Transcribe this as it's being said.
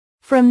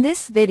From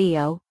this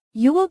video,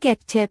 you will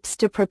get tips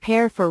to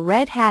prepare for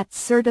Red Hat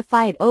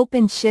Certified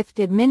OpenShift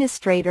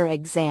Administrator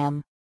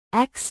exam,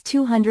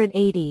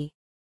 EX280.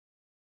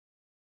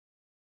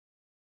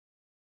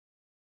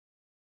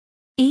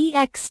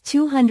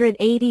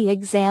 EX280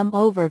 exam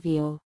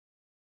overview.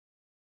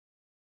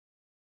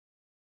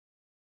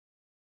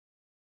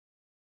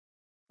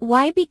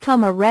 Why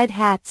become a Red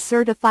Hat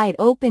Certified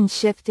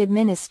OpenShift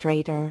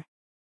Administrator?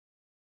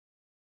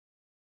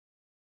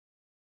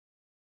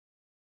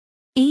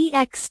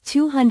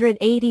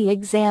 EX280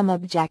 exam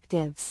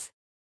objectives.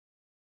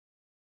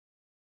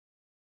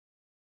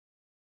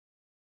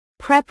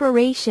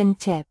 Preparation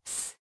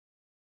tips.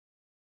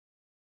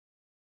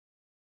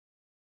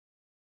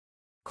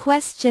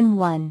 Question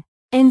 1.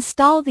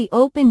 Install the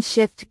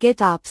OpenShift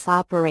GitOps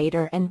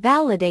operator and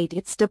validate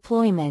its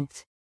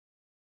deployment.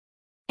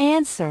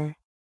 Answer.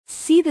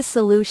 See the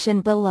solution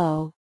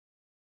below.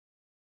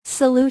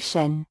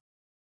 Solution.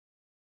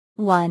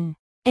 1.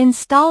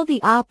 Install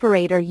the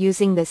operator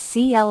using the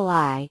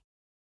CLI.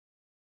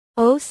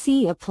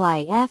 OC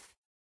apply F.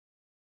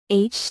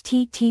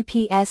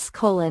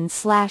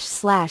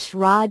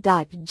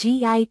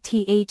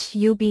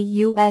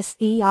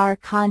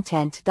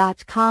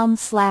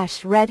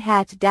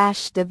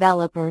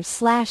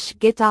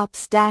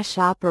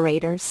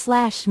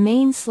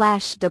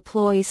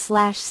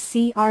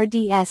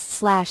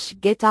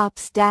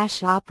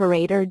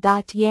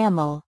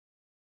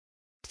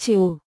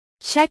 2.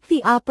 Check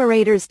the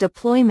operator's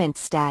deployment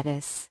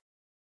status.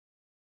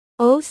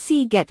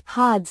 OC get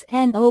pods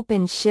and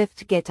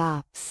OpenShift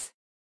GitOps.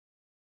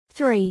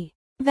 3.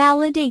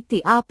 Validate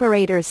the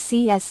operator's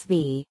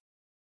CSV.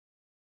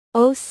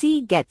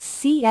 OC gets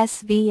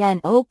CSV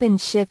and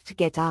OpenShift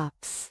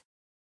GitOps.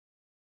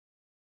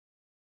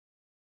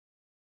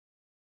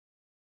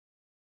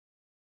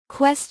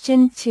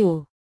 Question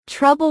 2.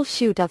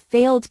 Troubleshoot a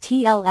failed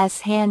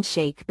TLS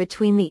handshake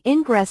between the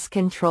ingress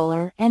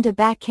controller and a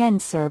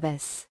backend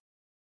service.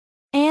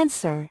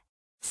 Answer.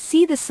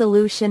 See the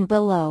solution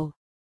below.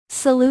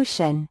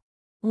 Solution.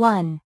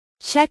 1.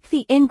 Check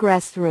the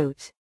ingress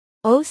route.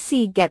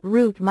 OC get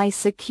root my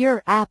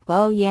secure app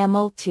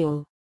YAML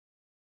 2.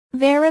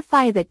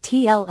 Verify the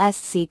TLS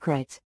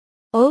secret.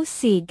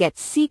 OC get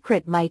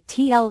secret my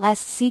TLS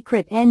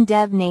secret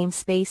ndev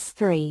namespace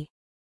 3.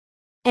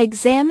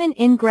 Examine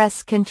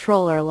ingress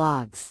controller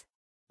logs.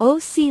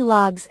 OC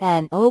logs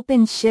and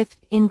OpenShift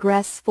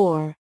ingress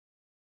 4.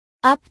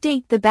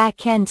 Update the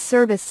backend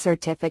service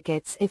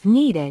certificates if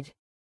needed.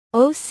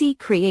 OC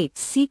create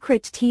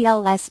secret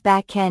TLS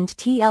backend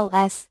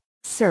TLS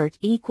cert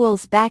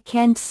equals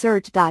backend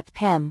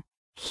cert.pem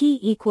key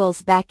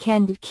equals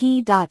backend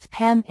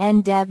key.pem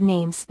ndev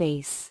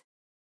namespace.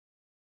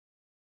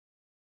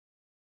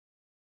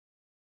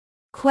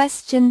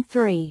 Question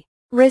 3.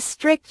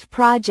 Restrict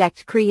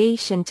project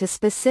creation to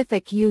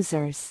specific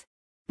users.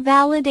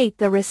 Validate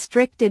the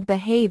restricted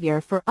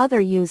behavior for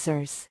other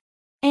users.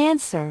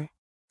 Answer.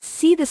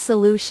 See the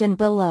solution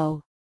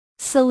below.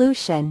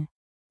 Solution.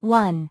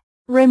 1.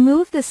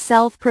 Remove the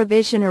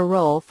self-provisioner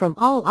role from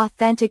all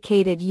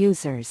authenticated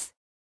users.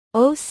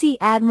 OC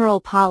Admiral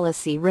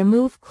policy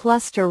remove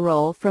cluster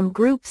role from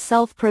group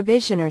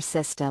self-provisioner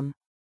system.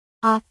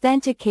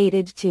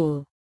 Authenticated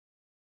to.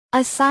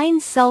 Assign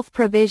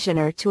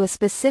self-provisioner to a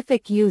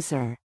specific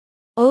user.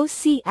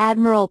 OC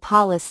Admiral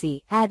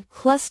policy add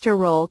cluster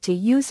role to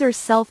user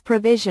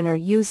self-provisioner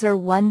user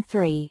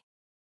 1-3.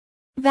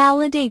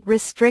 Validate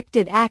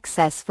restricted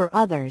access for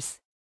others.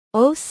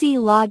 OC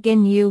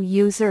login new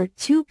user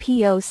 2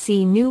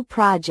 POC new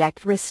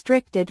project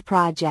restricted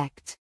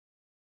project.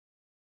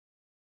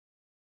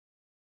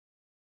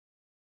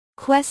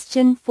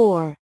 Question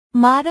 4.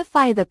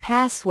 Modify the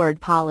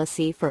password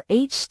policy for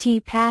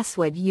HT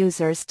password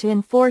users to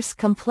enforce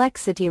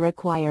complexity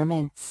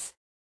requirements.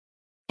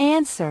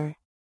 Answer.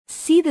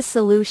 See the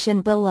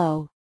solution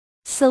below.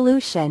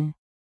 Solution.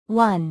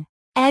 1.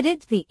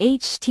 Edit the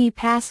HT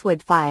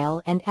password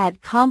file and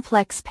add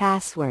complex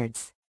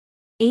passwords.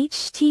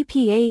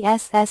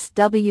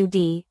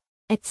 HTTPASSWD,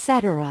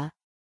 etc.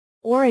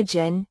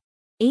 Origin,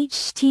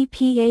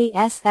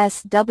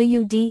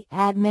 HTTPASSWD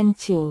admin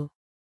 2.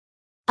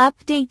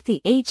 Update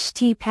the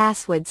HT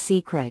password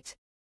secret.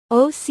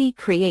 OC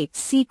create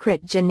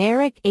secret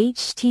generic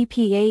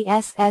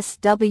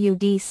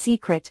HTTPASSWD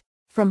secret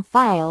from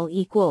file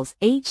equals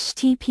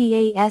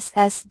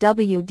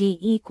HTTPASSWD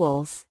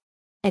equals,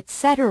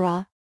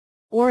 etc.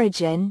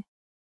 Origin,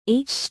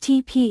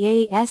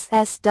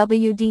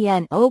 HTTPASSWD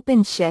and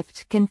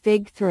OpenShift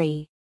config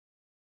 3.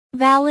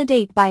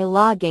 Validate by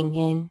logging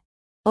in.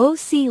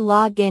 OC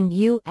login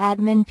u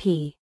admin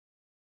p.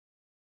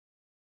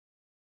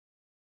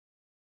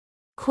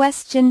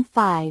 Question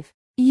 5.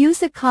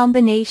 Use a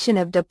combination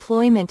of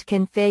deployment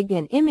config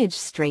and image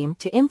stream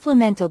to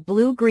implement a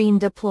blue-green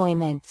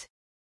deployment.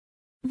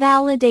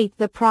 Validate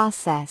the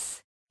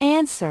process.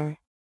 Answer.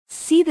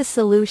 See the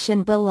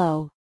solution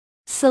below.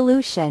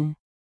 Solution.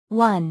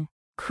 1.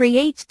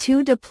 Create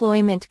 2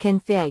 deployment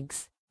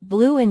configs,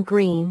 blue and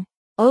green.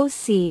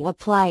 OC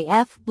apply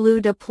F blue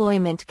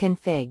deployment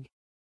config.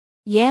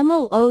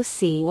 YAML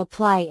OC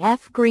apply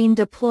fgreen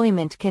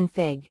deployment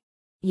config.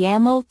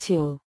 YAML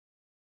 2.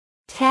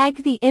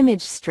 Tag the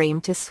image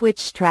stream to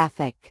switch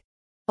traffic.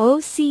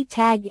 OC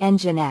tag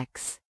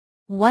nginx.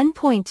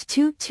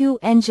 1.22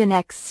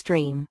 nginx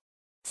stream.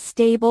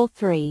 Stable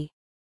 3.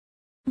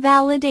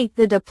 Validate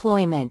the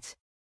deployment.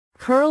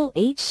 curl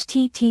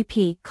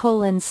http://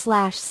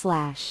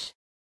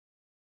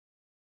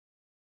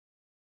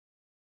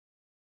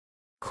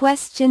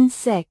 Question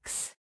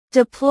 6.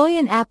 Deploy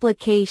an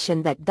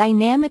application that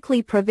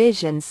dynamically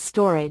provisions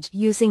storage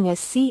using a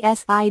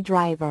CSI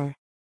driver.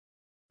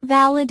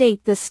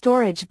 Validate the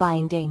storage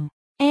binding.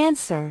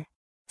 Answer.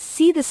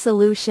 See the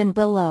solution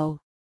below.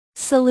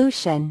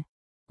 Solution.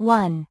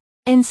 1.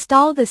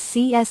 Install the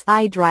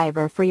CSI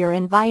driver for your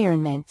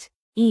environment,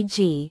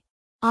 e.g.,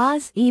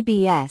 OZ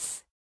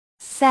EBS,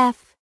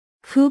 Ceph,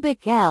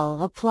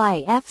 kubectl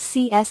apply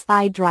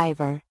FCSI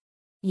driver.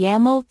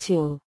 YAML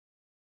 2.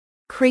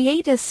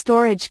 Create a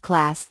storage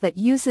class that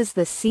uses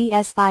the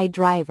CSI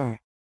driver.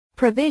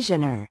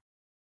 Provisioner.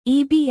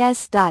 ebs.csi.oz.com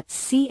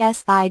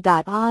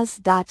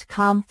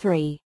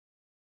 3.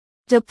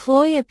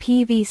 Deploy a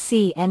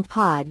PVC and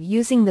pod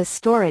using the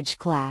storage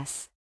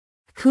class.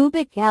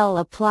 kubectl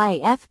apply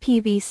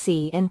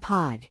fpvc and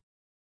pod.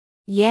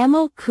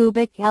 YAML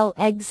kubectl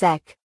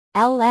exec,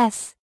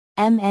 ls,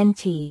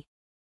 mnt.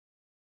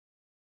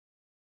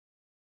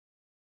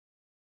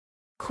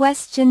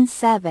 Question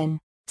 7.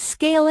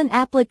 Scale an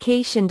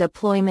application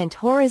deployment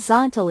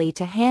horizontally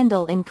to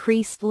handle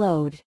increased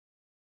load.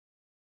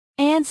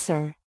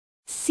 Answer.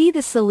 See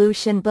the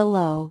solution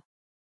below.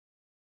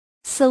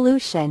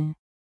 Solution.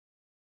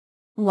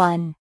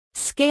 1.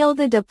 Scale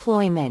the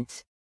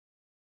deployment.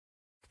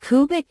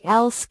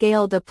 kubectl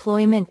scale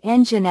deployment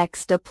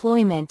nginx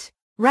deployment,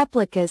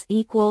 replicas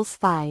equals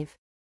 5.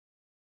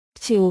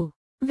 2.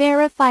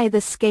 Verify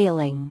the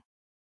scaling.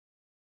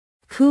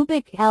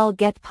 kubectl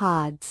get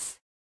pods.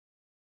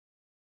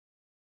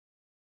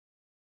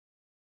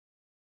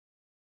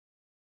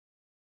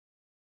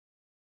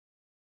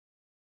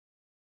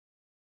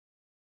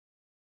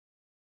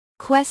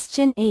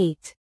 Question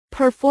 8.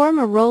 Perform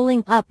a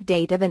rolling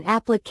update of an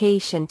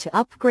application to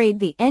upgrade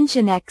the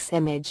nginx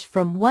image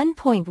from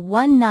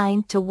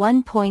 1.19 to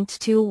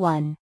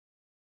 1.21.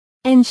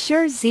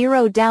 Ensure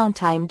zero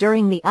downtime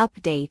during the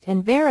update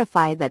and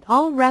verify that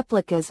all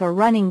replicas are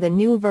running the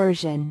new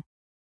version.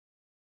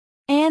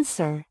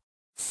 Answer.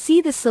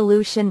 See the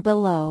solution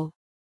below.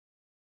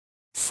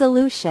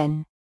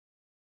 Solution.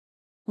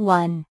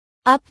 1.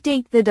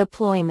 Update the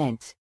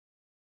deployment.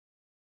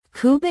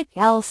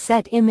 kubectl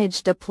set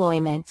image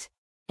deployment,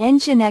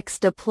 nginx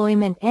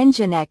deployment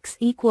nginx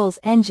equals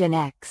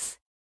nginx.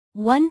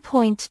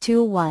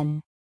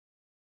 1.21.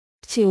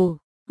 2.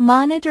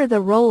 Monitor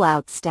the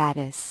rollout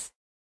status.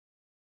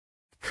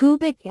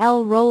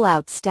 kubectl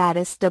rollout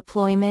status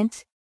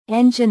deployment,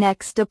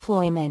 nginx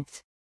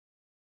deployment.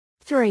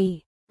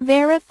 3.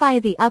 Verify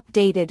the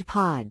updated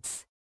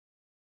pods.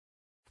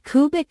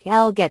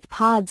 kubectl get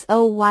pods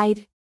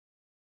wide.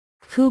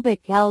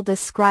 kubectl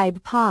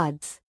describe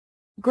pods.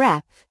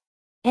 grep.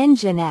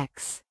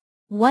 nginx.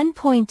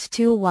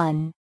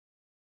 1.21.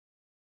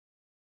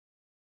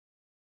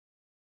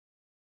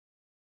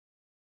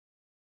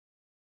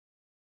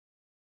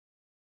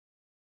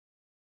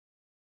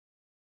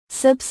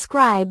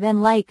 Subscribe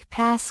and like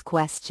past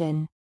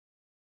question.